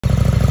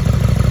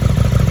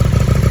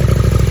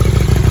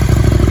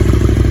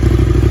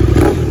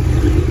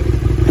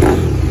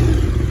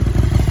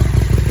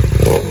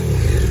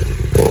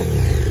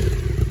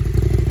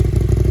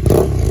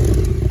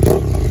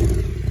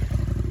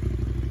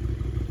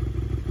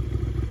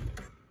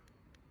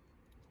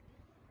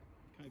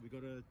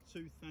a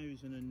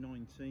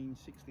 2019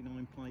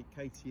 69 plate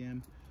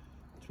KTM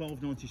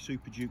 1290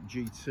 Super Duke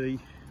GT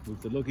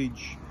with the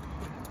luggage.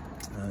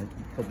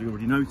 You've probably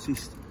already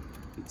noticed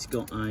it's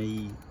got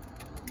a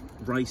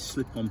race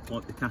slip-on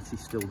pipe. The cat is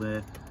still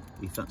there.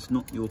 If that's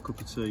not your cup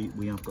of tea,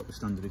 we have got the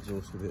standard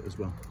exhaust with it as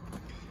well.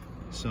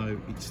 So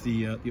it's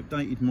the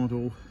updated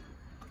model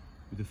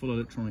with the full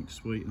electronic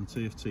suite and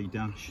the TFT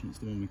dash, and it's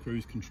the one with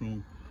cruise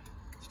control.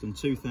 It's done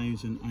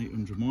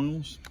 2,800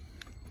 miles.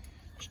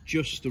 It's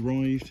just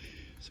arrived,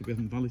 so we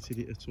haven't validated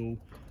it at all,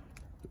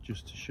 but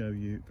just to show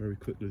you very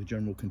quickly the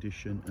general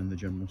condition and the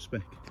general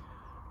spec.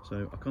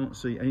 So I can't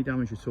see any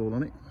damage at all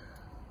on it.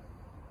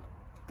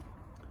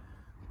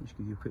 Let's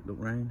give you a quick look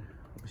round.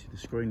 Obviously the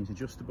screen is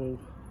adjustable.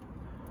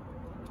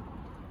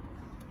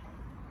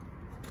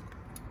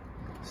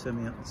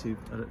 Semi-active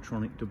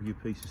electronic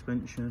WP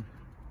suspension.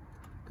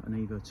 Got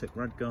an EvoTech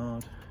rad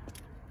guard.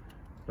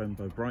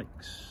 Brembo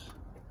brakes.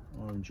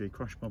 RMG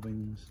crash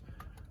bobbins.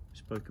 We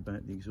spoke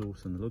about the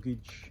exhaust and the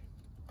luggage.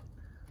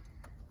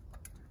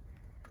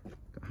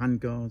 Got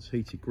hand guards,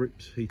 heated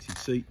grips, heated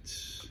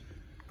seats.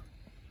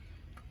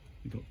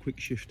 We've got quick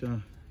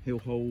shifter, hill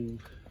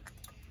hold,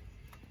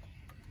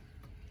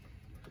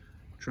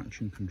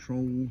 traction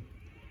control.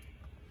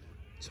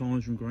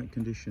 Tyres are in great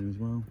condition as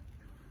well.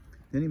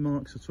 Any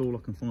marks at all I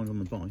can find on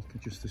the bike are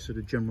just the sort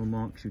of general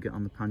marks you get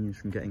on the panniers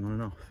from getting on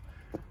and off,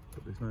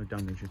 but there's no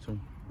damage at all.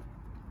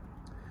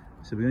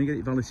 So we're going to get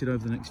it validated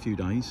over the next few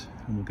days,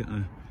 and we'll get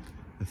a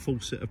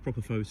full set of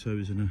proper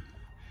photos and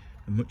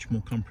a much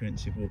more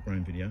comprehensive walk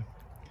around video,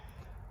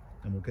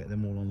 and we'll get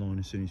them all online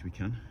as soon as we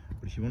can.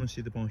 But if you want to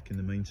see the bike in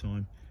the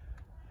meantime,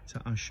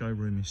 our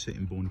showroom is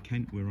Sittingbourne,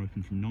 Kent. We're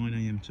open from 9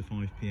 AM to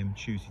 5 PM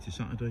Tuesday to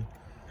Saturday,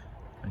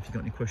 and if you've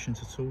got any questions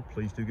at all,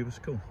 please do give us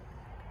a call.